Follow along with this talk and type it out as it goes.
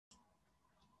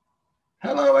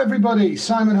Hello everybody,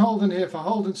 Simon Holden here for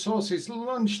Holden Sources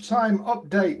lunchtime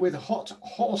update with hot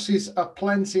horses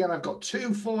aplenty, and I've got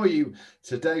two for you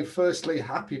today. Firstly,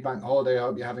 happy bank holiday. I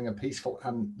hope you're having a peaceful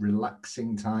and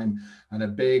relaxing time, and a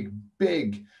big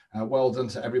well done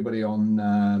to everybody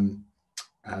on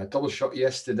double shot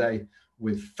yesterday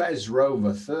with Fez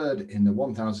Rover third in the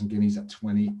 1000 guineas at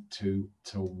 22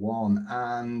 to 1.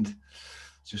 And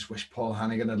just wish Paul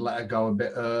Hannigan had let her go a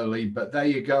bit early, but there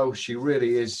you go. She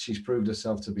really is. She's proved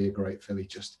herself to be a great filly,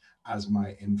 just as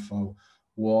my info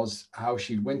was, how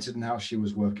she'd wintered and how she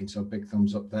was working. So big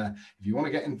thumbs up there. If you want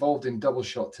to get involved in double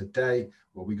shot today,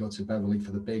 well, we go to Beverley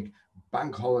for the big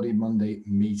bank holiday Monday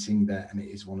meeting there, and it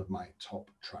is one of my top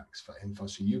tracks for info.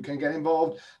 So you can get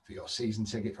involved for your season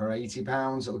ticket for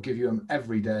 £80. It'll give you them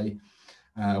every day.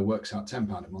 Works out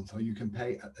 £10 a month, or you can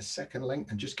pay at the second link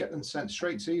and just get them sent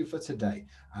straight to you for today.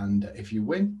 And if you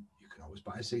win, you can always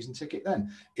buy a season ticket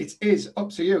then. It is up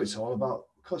to you. It's all about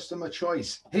customer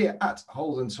choice here at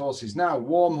Holden's Horses. Now,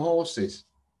 warm horses.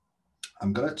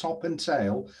 I'm going to top and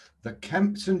tail the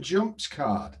Kempton Jumps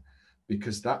card,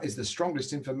 because that is the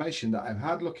strongest information that I've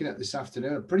had looking at this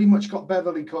afternoon. I've pretty much got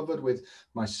Beverley covered with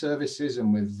my services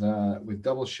and with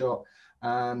double shot,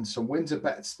 and some Windsor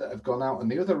bets that have gone out. And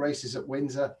the other races at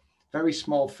Windsor, very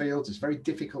small fields. It's very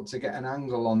difficult to get an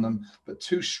angle on them, but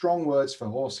two strong words for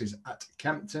horses at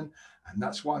Kempton. And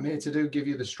that's what I'm here to do, give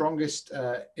you the strongest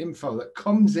info that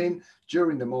comes in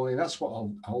during the morning. That's what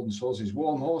Holden's Horses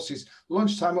Warm Horses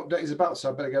lunchtime update is about, so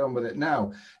I better get on with it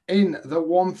now. In the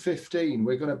 115,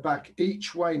 we're going to back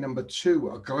each way number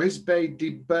 2, Grisbe de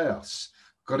Bers.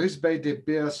 Grisbe de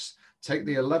Bers. Take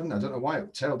the 11. I don't know why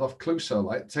it tailed off Clouseau.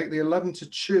 Like, take the 11 to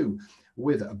 2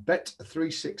 with a bet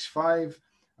 365.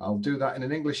 I'll do that in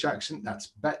an English accent. That's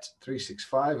bet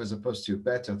 365 as opposed to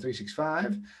bet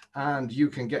 365. And you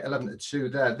can get 11 to 2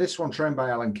 there. This one trained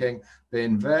by Alan King,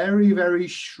 being very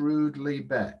shrewdly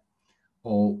bet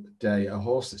all day. A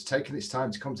horse that's taken its time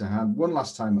to come to hand. Won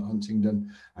last time at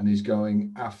Huntingdon and is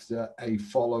going after a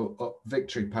follow-up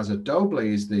victory.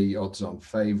 Pazzadobli is the odds-on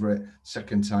favourite,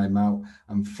 second time out.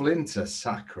 And Flinter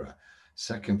Sacra,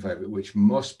 second favourite, which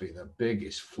must be the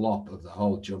biggest flop of the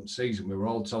whole jump season. We were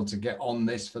all told to get on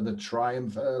this for the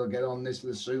Triumph Hurdle, get on this for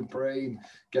the Supreme,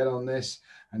 get on this.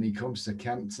 And he comes to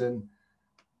Kempton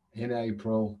in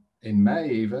April, in May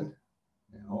even.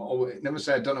 Never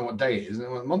say I don't know what day it is,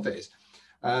 and what month it is.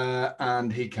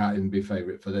 And he can't even be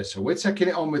favourite for this. So we're taking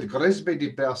it on with Grisbe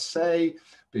de Berset,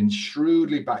 been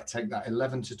shrewdly back. Take that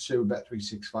 11 to 2, bet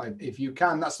 365 if you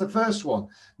can. That's the first one.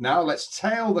 Now let's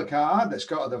tail the card. Let's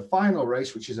go to the final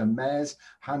race, which is a mare's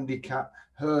handicap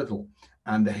hurdle.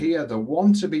 And here the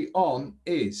one to be on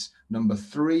is number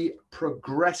 3,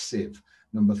 Progressive.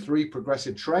 Number 3,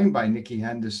 Progressive, trained by Nicky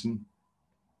Henderson.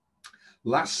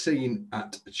 Last seen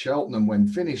at Cheltenham when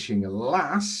finishing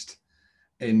last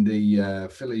in the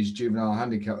Fillies Juvenile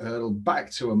Handicap Hurdle,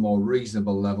 back to a more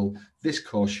reasonable level. This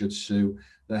course should suit.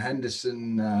 The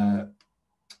Henderson,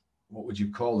 what would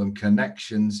you call them,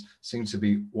 connections seem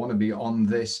to want to be on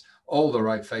this. All the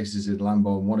right faces in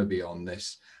Lambourne want to be on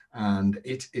this. And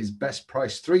it is best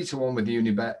price 3 to 1 with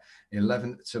Unibet,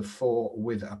 11 to 4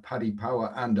 with a Paddy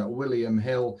Power and a William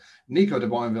Hill. Nico de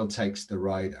Boinville takes the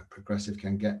ride, and Progressive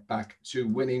can get back to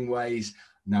winning ways,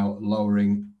 now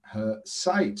lowering her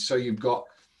sight. So you've got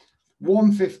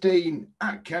 115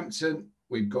 at Kempton.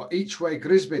 We've got each way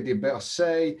Grisbe de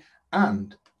Berset,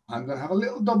 and I'm going to have a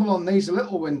little double on these, a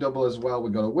little win double as well.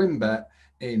 We've got a win bet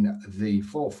in the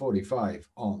 445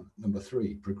 on number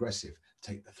 3, Progressive.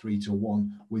 Take the 3 to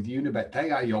 1 with Unibet. They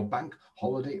are your bank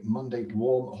holiday Monday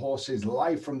warm horses,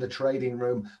 live from the trading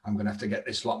room. I'm going to have to get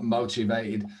this lot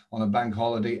motivated on a bank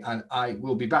holiday, and I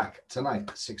will be back tonight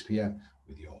at 6 p.m.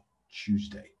 with your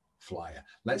Tuesday flyer.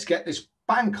 Let's get this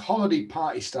bank holiday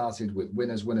party started with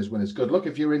winners. Good luck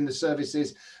if you're in the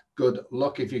services. Good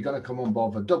luck if you're going to come on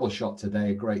board for double shot today.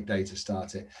 A great day to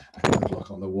start it. And good luck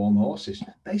on the warm horses.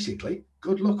 Basically,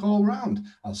 good luck all round.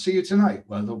 I'll see you tonight,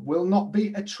 where there will not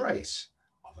be a trace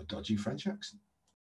of a dodgy French accent.